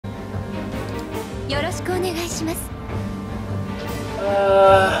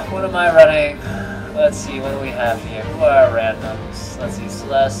What am I running? Let's see, what do we have here? Who are our randoms? Let's see,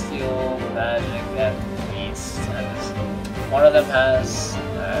 Celestial, Magic, and Beast. And one of them has...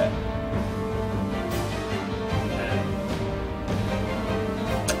 Alright.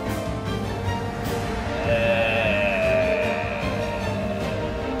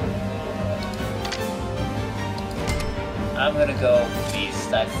 I'm gonna go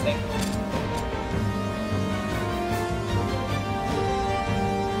Beast, I think.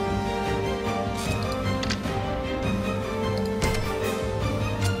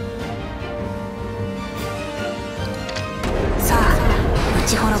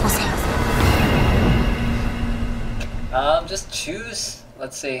 Just choose.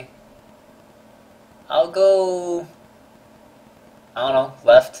 Let's see. I'll go... I don't know,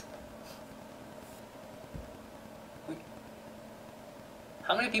 left.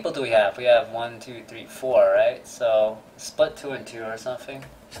 How many people do we have? We have 1, 2, 3, 4, right? So, split 2 and 2 or something.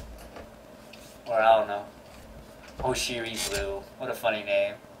 Or I don't know. Oshiri Blue. What a funny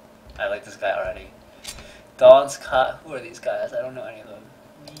name. I like this guy already. Dawn's Cot. Who are these guys? I don't know any of them.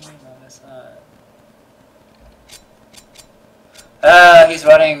 He's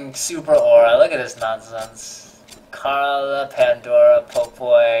running Super Aura. Look at this nonsense. Carla, Pandora,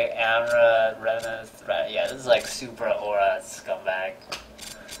 Popoy, Amra, Reneth. Yeah, this is like Super Aura scumbag.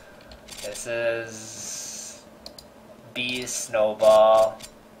 This is Beast, Snowball.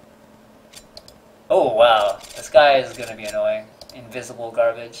 Oh wow, this guy is gonna be annoying. Invisible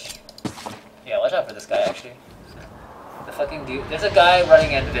garbage. Yeah, watch out for this guy actually. The fucking dude. There's a guy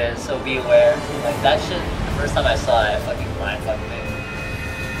running Invis, so be aware. Like that shit, the first time I saw it, I fucking mind fucked me.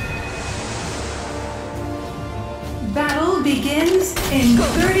 Battle begins in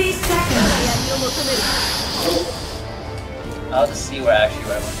 30 seconds. I'll just see where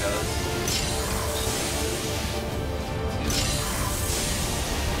everyone goes.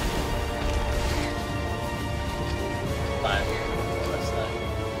 Fine.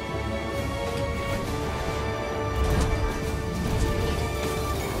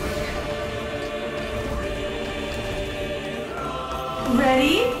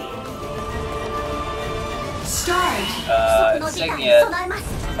 Ready? Start. Insignia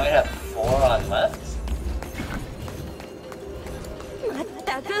might have 4 on left.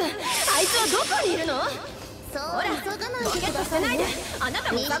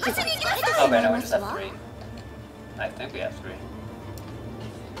 Oh man, no, we just have 3. I think we have 3.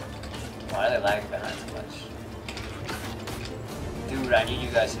 Why are they lagging behind so much? Dude, I need you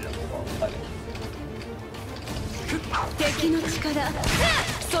guys to do the ball. Fuck it.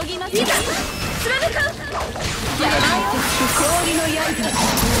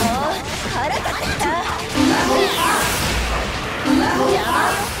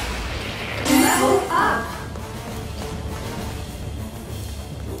 Level up.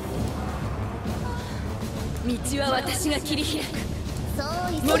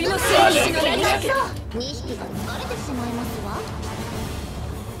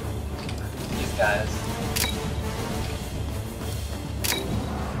 These guys.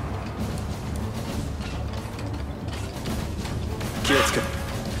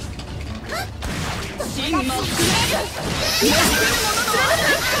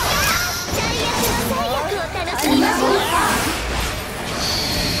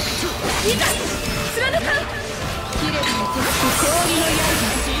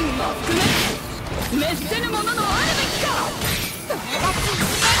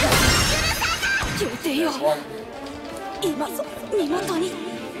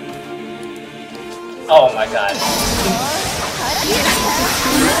 Oh my god.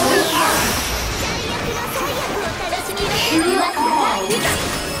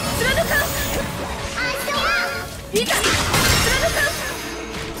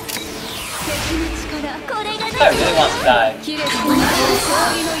 I really want to die.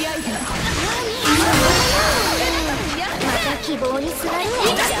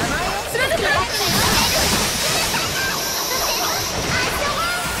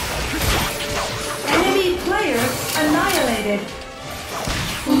 Enemy player annihilated.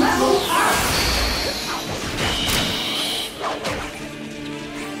 Level up.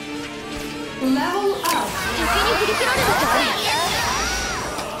 Level up.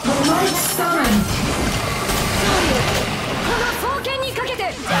 Light summon.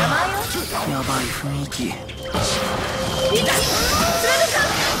 やばい雰囲気。いざ。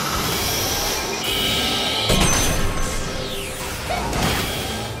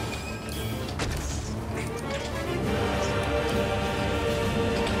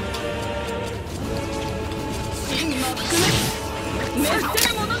真魔含め、滅せ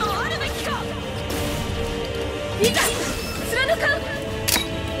るもののあるべきか。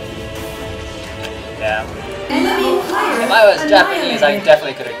Yeah. Enemy player If I was Japanese, I annihilated.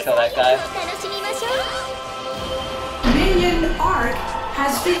 definitely could have killed that guy. Minion arc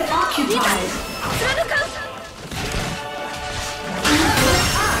has been occupied.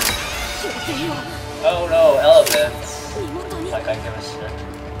 Oh no, elephants. Like I give a shit.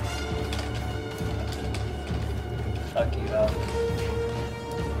 Fuck you though.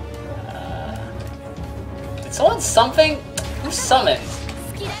 Did someone something? Who summoned?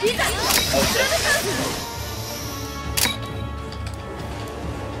 Oh shit.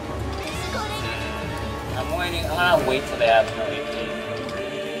 I'm waiting. I'm gonna wait till they have no AP.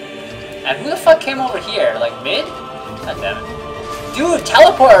 And who the fuck came over here? Like mid? God damn it. Dude,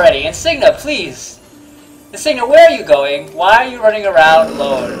 teleport already! Insignia, please! Insignia, where are you going? Why are you running around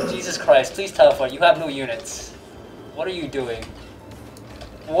alone? Jesus Christ, please teleport. You have no units. What are you doing?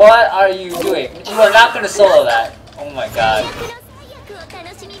 What are you doing? You are not gonna solo that. Oh my god.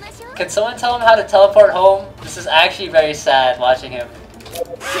 Can someone tell him how to teleport home? This is actually very sad watching him.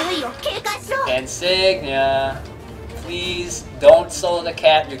 Insignia. Please don't solo the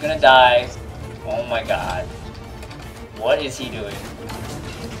cat, you're gonna die. Oh my god. What is he doing?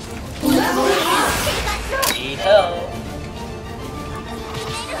 Need help.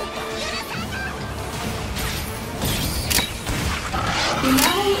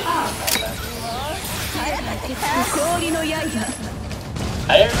 Level up.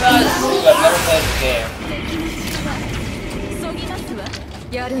 I didn't realize this is I've never played the game.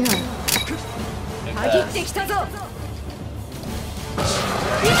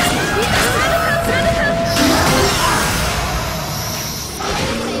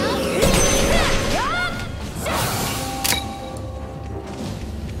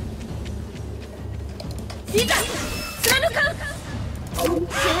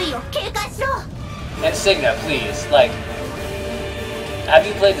 Insignia, please. Like, have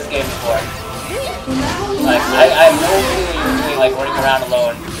you played this game before? Like, I have no clue what you're doing, like, running around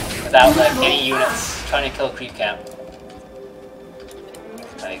alone without, like, any units trying to kill a creep camp.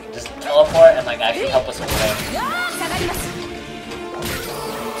 Like, just teleport and, like, actually help us away.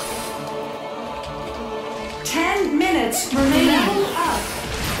 10 minutes remaining. Level up.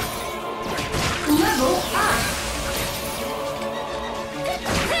 Level up.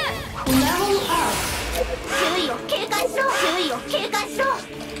 Level up.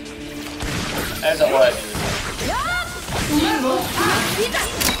 There's a word. Level up.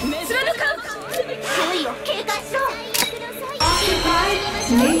 Occupied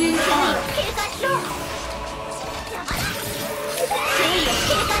minion arc.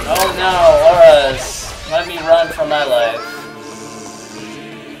 Oh no, auras! Let me run for my life.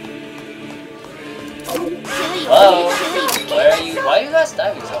 Hello? Where are you? Why are you guys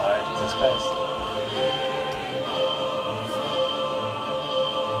diving so hard? Jesus Christ.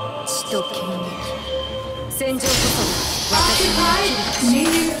 Occupied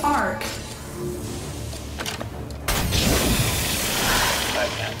minion arc. I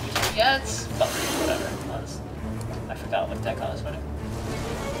can't. Yeah, it's whatever. I forgot what deck I was running.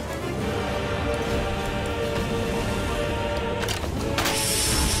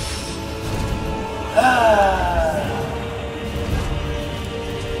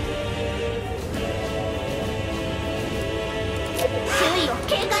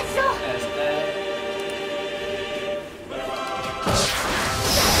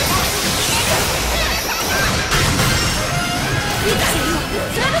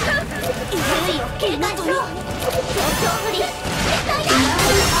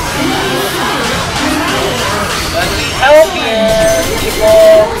 Let me help here,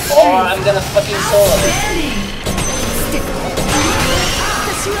 people, or I'm gonna fucking solo it.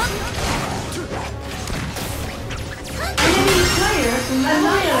 Enemy player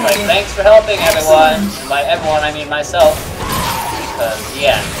annihilated. Like, thanks for helping everyone. By everyone, I mean myself. Because,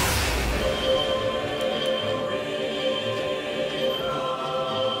 yeah.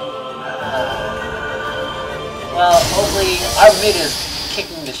 Well, hopefully, our mid is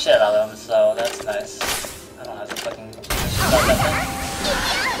kicking the shit out of them, so that's nice. I don't have to fucking shit out that thing.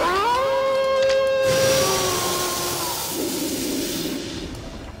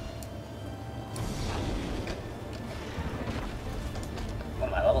 What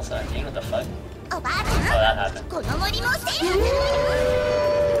am I, level 17? What the fuck? Oh, that happened.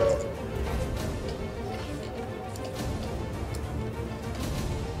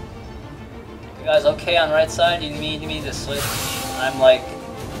 You guys okay on right side? You need me to switch? I'm like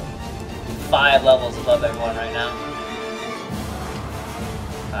 5 levels above everyone right now.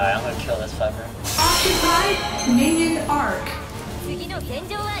 Alright, I'm gonna kill this fucker. Occupied minion arc.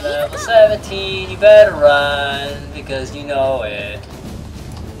 Level 17, you better run, because you know it.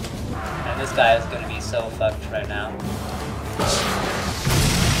 And this guy is gonna be so fucked right now.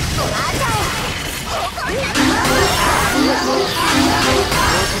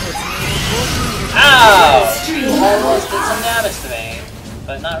 Ow! Almost did some damage to me,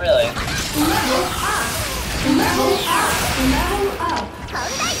 but not really.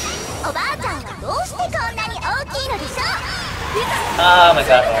 Oh my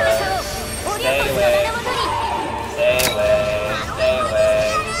god, Aura. Stay away. Stay away. Stay away.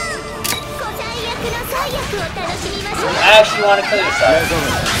 I actually want to kill yourself.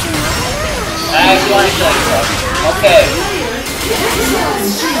 I actually want to kill yourself. Okay.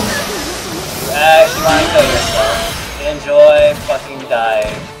 You actually want to kill yourself. Enjoy fucking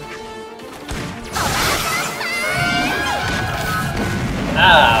dying.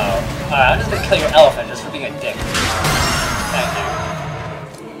 Ow. Alright, I'm just gonna kill your elephant just for being a dick. Thank you.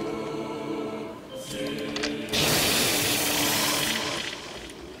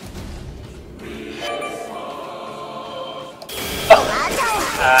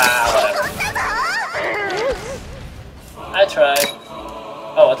 Whatever. I tried.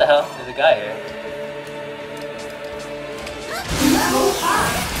 Oh, what the hell? There's a guy here. Level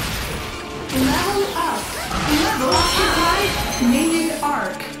up. Level up. Level occupied. Minion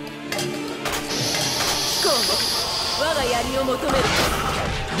arc.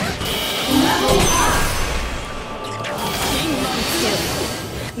 Level up.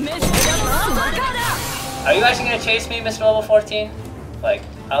 Are you actually gonna chase me, Mr. Level 14? Like,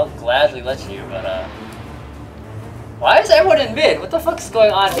 I'll gladly let you, but why is everyone in mid? What the fuck's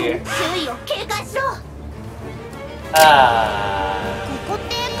going on here? What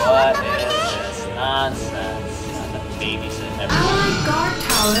is this nonsense? I'm gonna babysit everyone. Our guard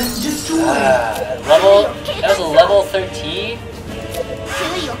tower destroyed. That was a level 13?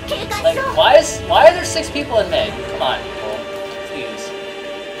 Like, why are there 6 people in mid? Come on, people. Please.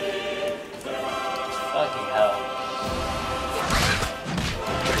 Fucking hell.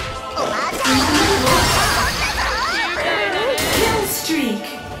 Kill streak.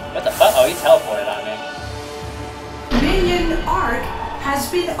 What the fuck? Oh, he teleported on me. Minion arc has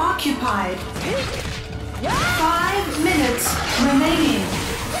been occupied. 5 minutes remaining.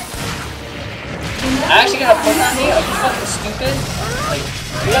 Actually gonna put on me? Are you fucking stupid? Like,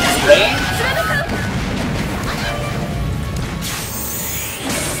 do you have range?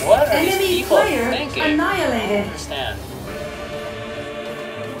 What are these Enemy people player thinking? annihilated. I don't understand.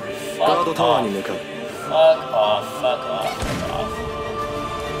 Fuck off. Fuck off. Fuck off. Fuck off.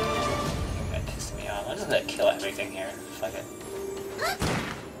 That pissed me off. I'm just gonna kill everything here. Fuck it.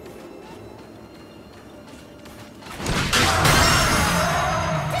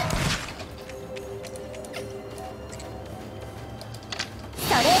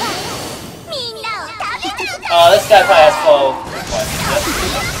 Oh, this guy probably has full. What?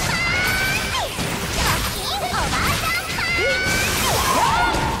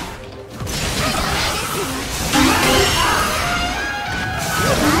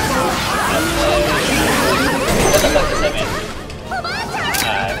 What the fuck does that mean?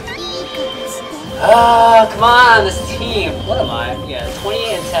 Ah, come on, this team. What am I? Yeah,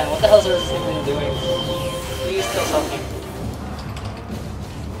 28 and 10. What the hell is this team doing? Please kill something.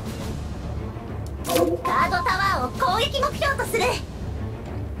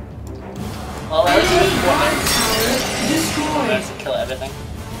 Well, at least there's 4 minutes. 4 minutes to kill everything.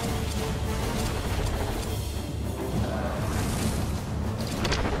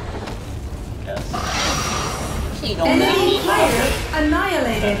 Yes. You don't Enemy need player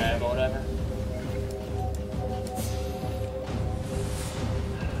annihilated. okay, but whatever.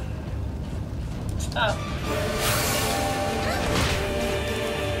 Stop.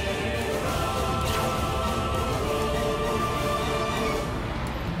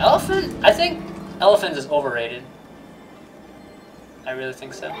 Elephant? I think Elephant is overrated. I really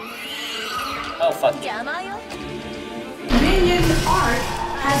think so. Oh, fuck you. Minion arc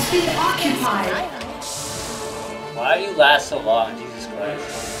has been occupied. Why do you last so long? Jesus Christ.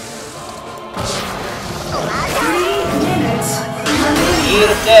 3 minutes remaining. Eat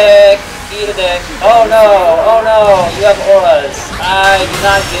a dick! Eat a dick! Oh no! Oh no! You have auras! I do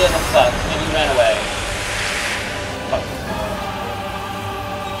not give a fuck. And you ran away. Fuck.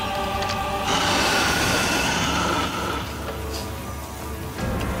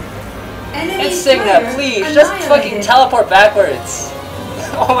 Enemy Insignia, player please! Just fucking annihilated. teleport backwards!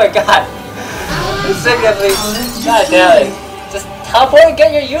 Oh my god! Insignia, please! God damn it! Just teleport and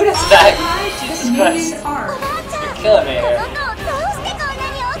get your units back! Jesus Christ! Minion arc. You're killing me here.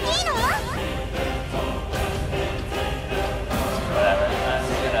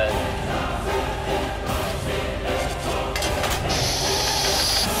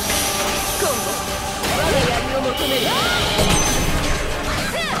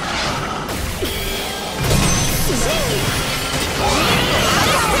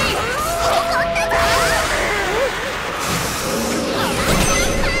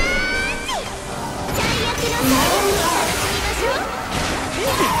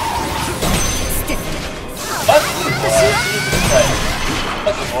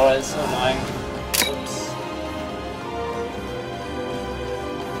 Fucking aura is so annoying. Oops.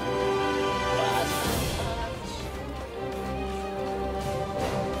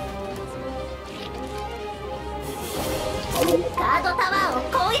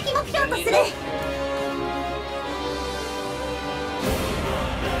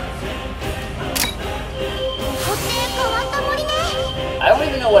 I don't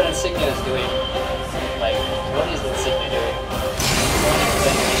even know what Insignia is doing. Like, what is Insignia doing?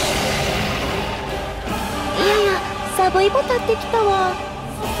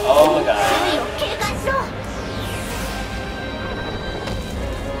 Oh my god.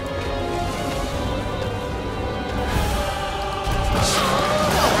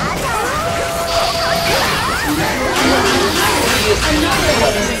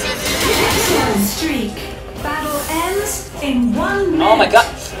 Excellent streak. Battle ends in 1 minute. Oh my god.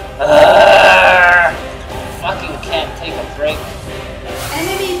 Fucking can't take a break.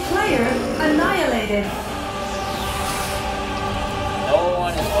 Enemy player annihilated. No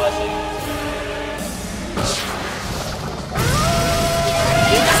one is watching.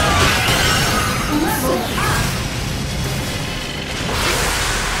 Level up.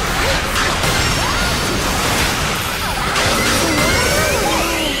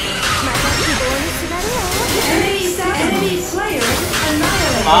 Enemy player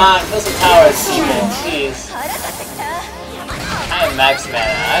annihilated. Come on, kill some towers, people. Jeez. I am max mana.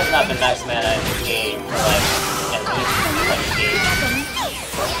 I have not been max mana in the game for like at least 20 days.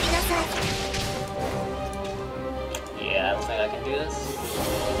 Yeah, I don't think I can do this.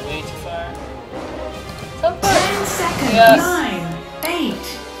 Way too far. So far. 10 seconds. Yes. 9, 8,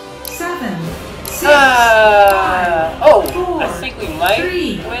 7, 6, Oh, 4, I think we might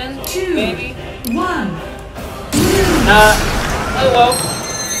 3, win. 2, Maybe. 1. Oh well.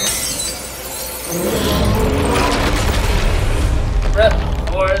 Rip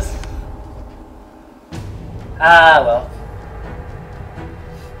wars. Well.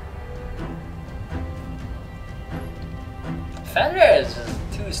 Fender is just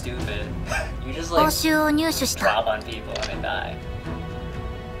too stupid. You just like drop on people and they die.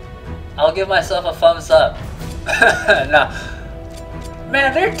 I'll give myself a thumbs up. No.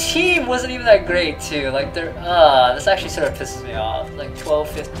 Man, their team wasn't even that great too. Like they're this actually sort of pisses me off. Like 12,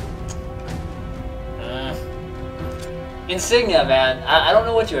 15. Insignia, man. I don't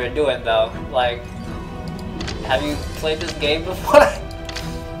know what you were doing though. Like, have you played this game before?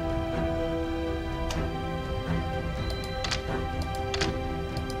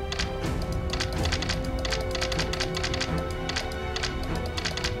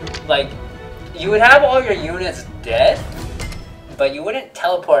 Like, you would have all your units dead, but you wouldn't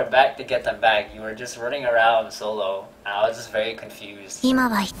teleport back to get them back. You were just running around solo. And I was just very confused.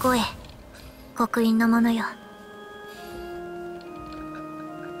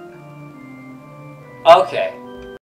 Okay.